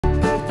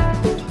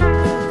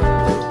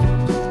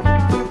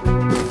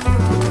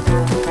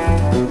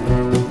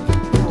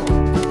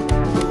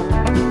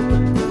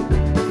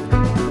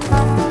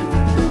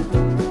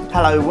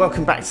Hello,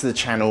 welcome back to the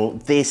channel.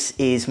 This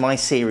is my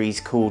series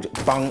called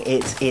Bung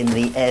It in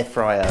the Air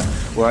Fryer,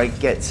 where I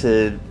get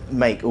to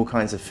make all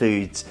kinds of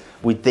foods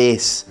with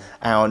this,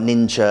 our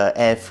Ninja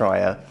air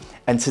fryer.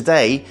 And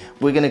today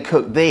we're gonna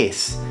cook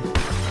this.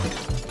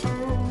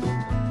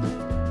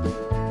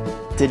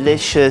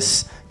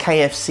 Delicious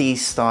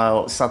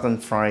KFC-style southern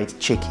fried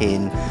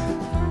chicken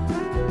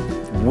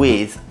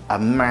with a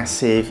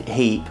massive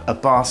heap, a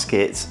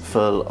basket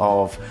full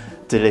of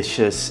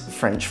delicious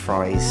French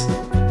fries.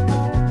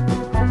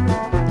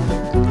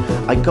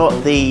 I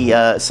got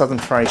the southern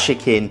fried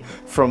chicken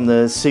from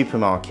the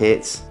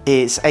supermarket.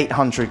 It's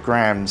 800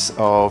 grams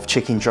of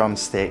chicken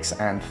drumsticks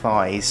and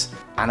thighs.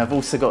 And I've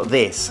also got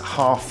this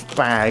half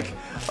bag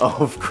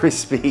of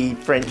crispy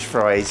French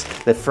fries.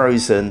 They're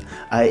frozen.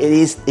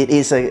 It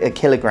is a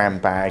kilogram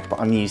bag, but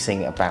I'm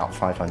using about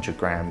 500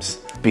 grams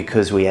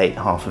because we ate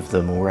half of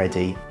them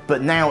already.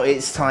 But now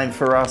it's time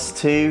for us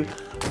to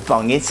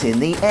bung it in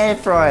the air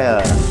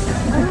fryer.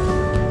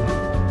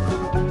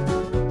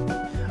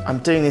 I'm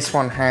doing this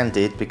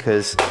one-handed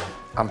because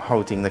I'm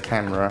holding the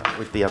camera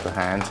with the other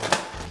hand,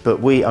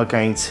 but we are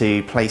going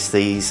to place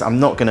these. I'm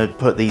not going to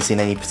put these in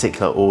any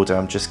particular order.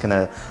 I'm just going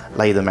to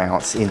lay them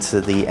out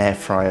into the air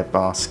fryer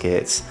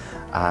basket.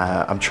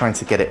 I'm trying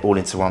to get it all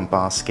into one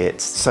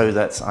basket so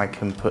that I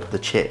can put the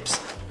chips,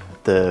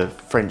 the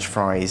French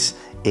fries,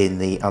 in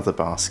the other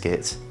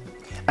basket.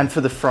 And for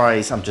the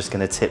fries, I'm just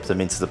going to tip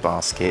them into the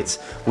basket.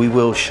 We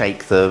will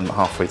shake them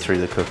halfway through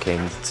the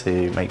cooking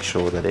to make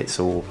sure that it's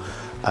all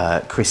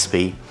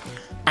crispy.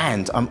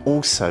 And I'm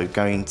also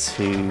going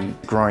to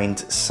grind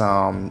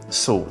some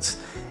salt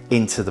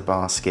into the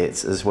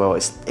basket as well.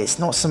 It's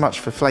not so much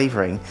for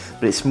flavouring,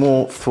 but it's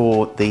more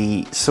for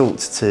the salt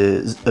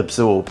to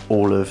absorb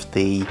all of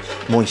the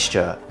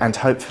moisture and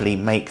hopefully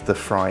make the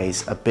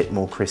fries a bit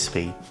more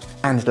crispy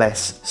and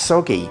less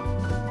soggy.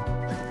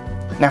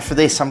 Now for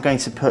this, I'm going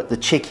to put the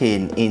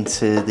chicken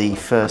into the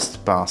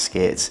first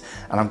basket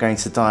and I'm going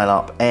to dial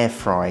up air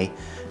fry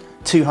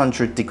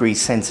 200 degrees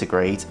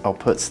centigrade. I'll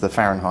put the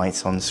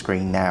Fahrenheit on the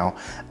screen now,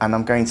 and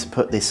I'm going to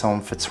put this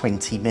on for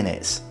 20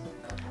 minutes.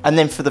 And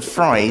then for the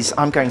fries,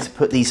 I'm going to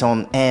put these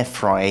on air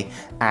fry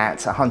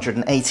at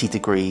 180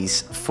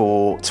 degrees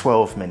for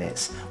 12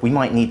 minutes. We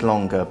might need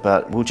longer,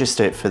 but we'll just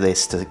do it for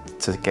this to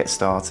get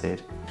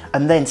started.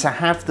 And then to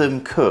have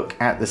them cook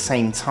at the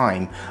same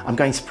time, I'm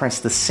going to press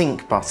the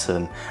sync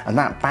button, and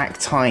that back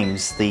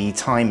times the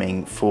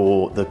timing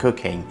for the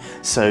cooking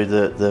so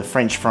that the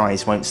French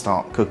fries won't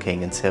start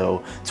cooking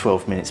until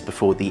 12 minutes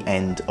before the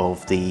end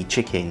of the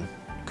chicken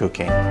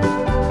cooking.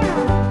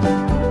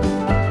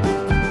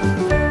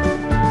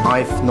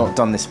 I've not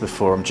done this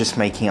before, I'm just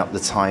making up the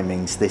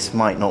timings. This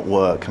might not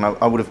work, and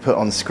I would have put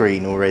on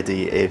screen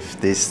already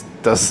if this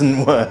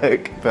doesn't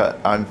work, but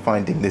I'm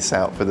finding this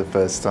out for the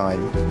first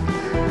time.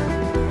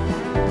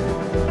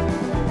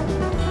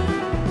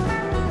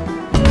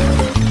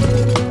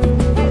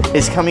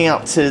 It's coming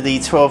up to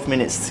the 12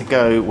 minutes to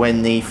go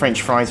when the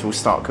French fries will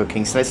start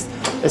cooking. So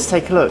let's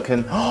take a look,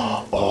 and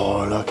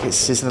oh look, it's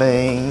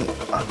sizzling.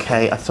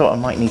 Okay, I thought I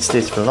might need to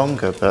do this for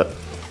longer, but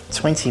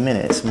 20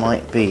 minutes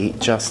might be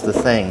just the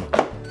thing.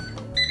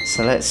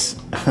 So let's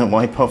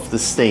wipe off the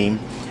steam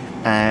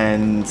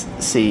and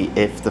see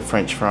if the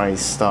French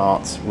fries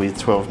start with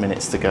 12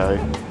 minutes to go.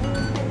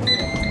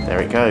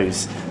 There it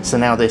goes. So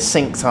now they're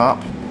synced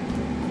up,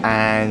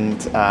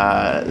 and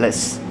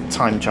let's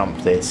time jump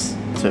this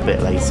to a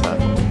bit later.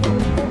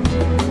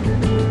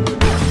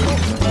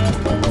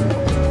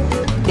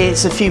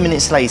 It's a few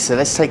minutes later.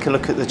 Let's take a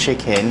look at the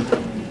chicken,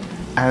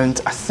 and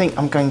I think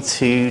I'm going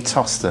to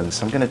toss them.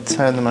 So I'm going to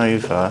turn them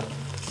over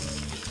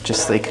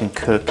just so they can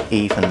cook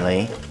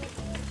evenly,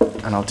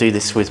 and I'll do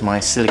this with my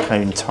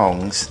silicone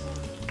tongs.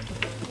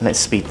 Let's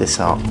speed this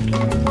up.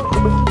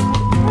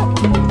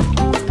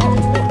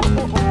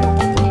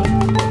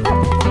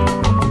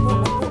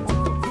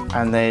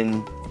 And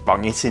then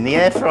bung it in the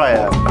air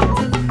fryer.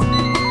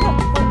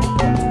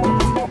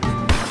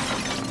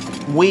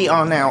 We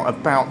are now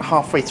about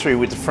halfway through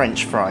with the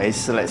French fries,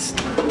 so let's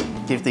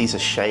give these a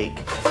shake.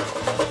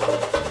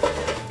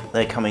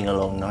 They're coming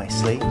along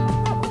nicely.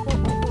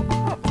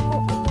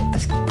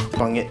 Let's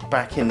bung it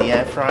back in the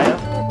air fryer.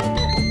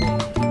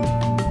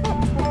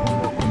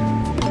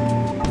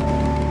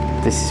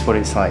 This is what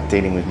it's like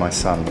dealing with my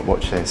son, but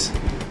watch this.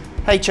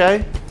 Hey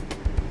Joe.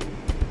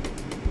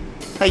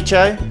 Hey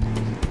Joe.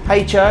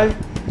 Hey Joe.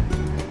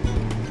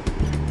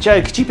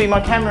 Joe, could you be my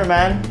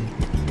cameraman?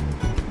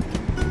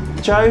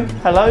 Joe,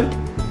 hello?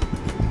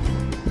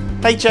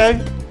 Hey Joe?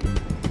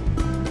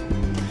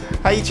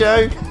 Hey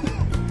Joe?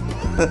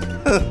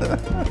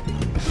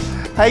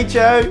 Hey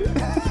Joe?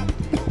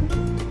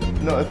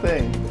 Not a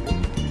thing.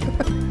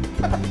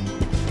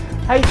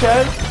 Hey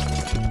Joe?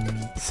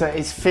 So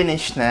it's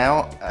finished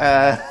now.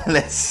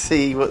 Let's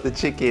see what the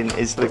chicken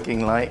is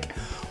looking like.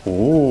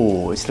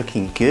 Oh, it's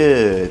looking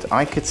good.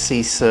 I could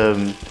see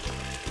some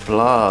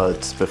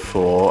blood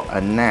before,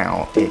 and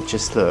now it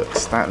just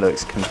looks,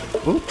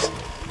 oops.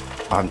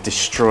 I'm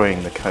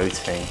destroying the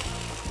coating.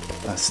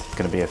 That's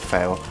going to be a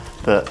fail.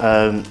 But,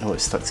 oh,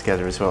 it's stuck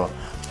together as well.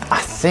 I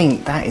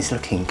think that is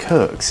looking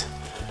cooked.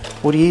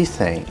 What do you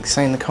think?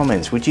 Say in the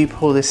comments, would you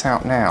pour this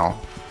out now?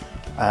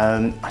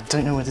 I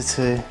don't know whether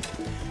to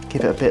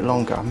give it a bit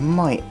longer. I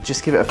might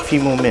just give it a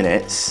few more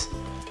minutes.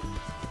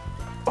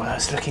 Oh,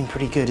 that's looking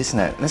pretty good, isn't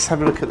it? Let's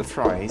have a look at the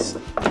fries.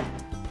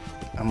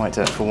 I might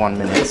do it for 1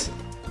 minute.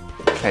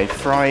 Okay,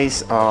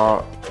 fries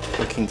are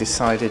looking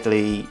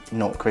decidedly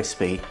not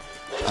crispy.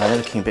 They're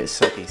looking a bit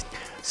soggy.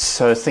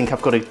 So I think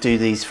I've got to do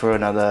these for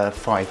another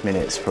 5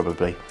 minutes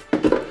probably.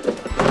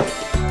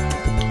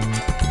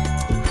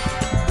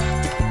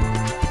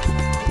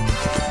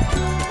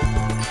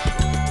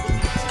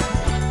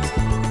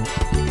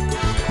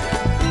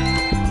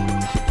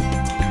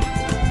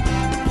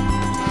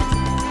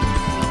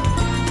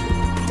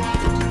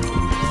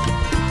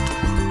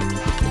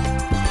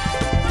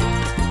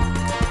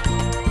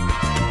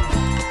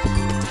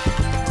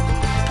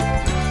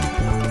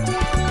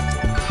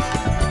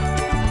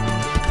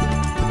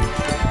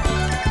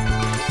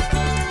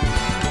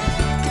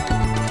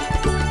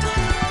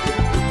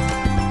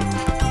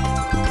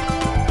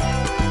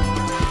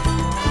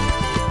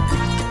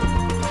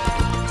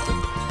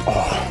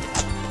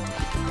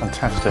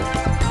 Fantastic.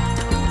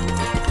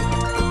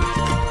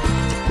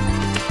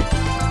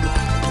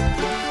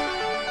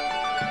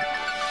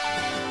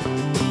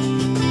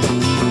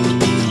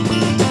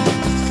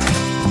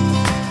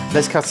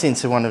 Let's cut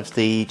into one of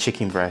the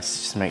chicken breasts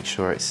just to make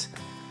sure it's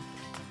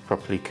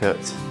properly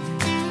cooked.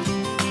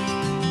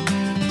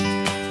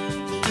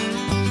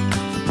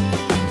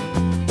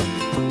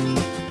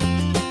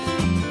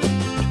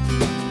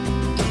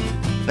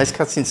 Let's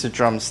cut into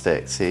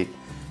drumsticks, see,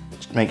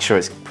 make sure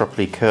it's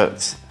properly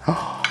cooked.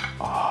 Oh,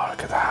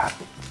 look at that.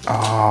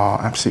 Oh,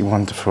 absolutely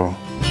wonderful.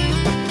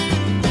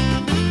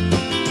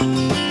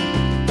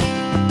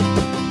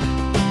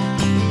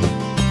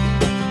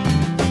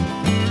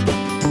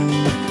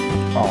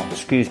 Oh,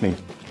 excuse me.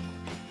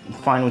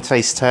 Final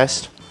taste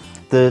test.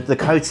 The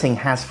coating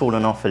has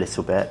fallen off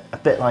a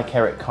bit like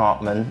Eric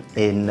Cartman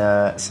in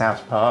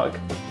South Park.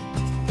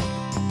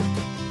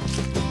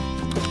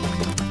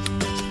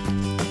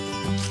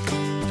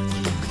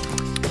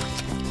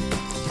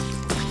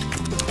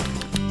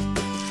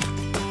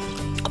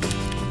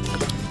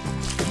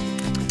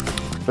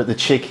 But the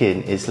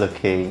chicken is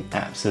looking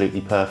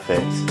absolutely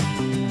perfect.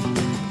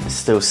 There's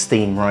still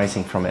steam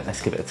rising from it.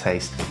 Let's give it a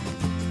taste.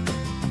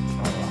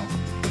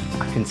 Oh,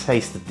 I can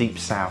taste the deep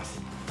south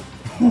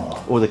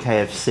or the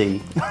KFC.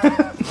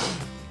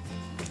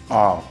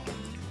 Oh,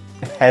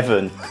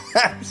 heaven.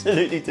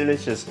 Absolutely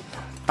delicious.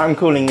 I'm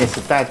calling this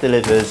a Dad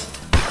Delivers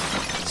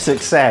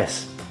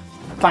success.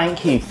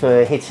 Thank you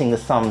for hitting the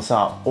thumbs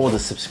up or the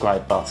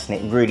subscribe button.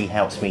 It really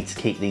helps me to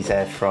keep these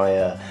air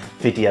fryer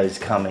videos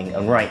coming.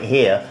 And right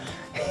here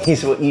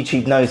is what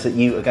YouTube knows that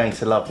you are going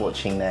to love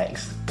watching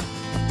next.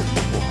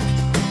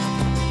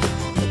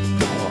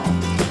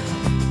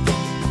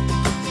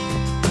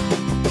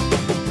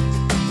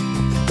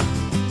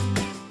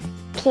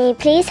 Can you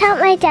please help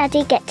my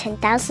daddy get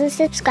 10,000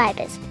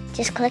 subscribers?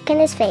 Just click on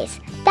his face.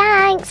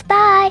 Thanks,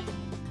 bye!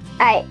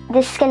 Alright,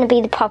 this is gonna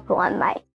be the proper one, right?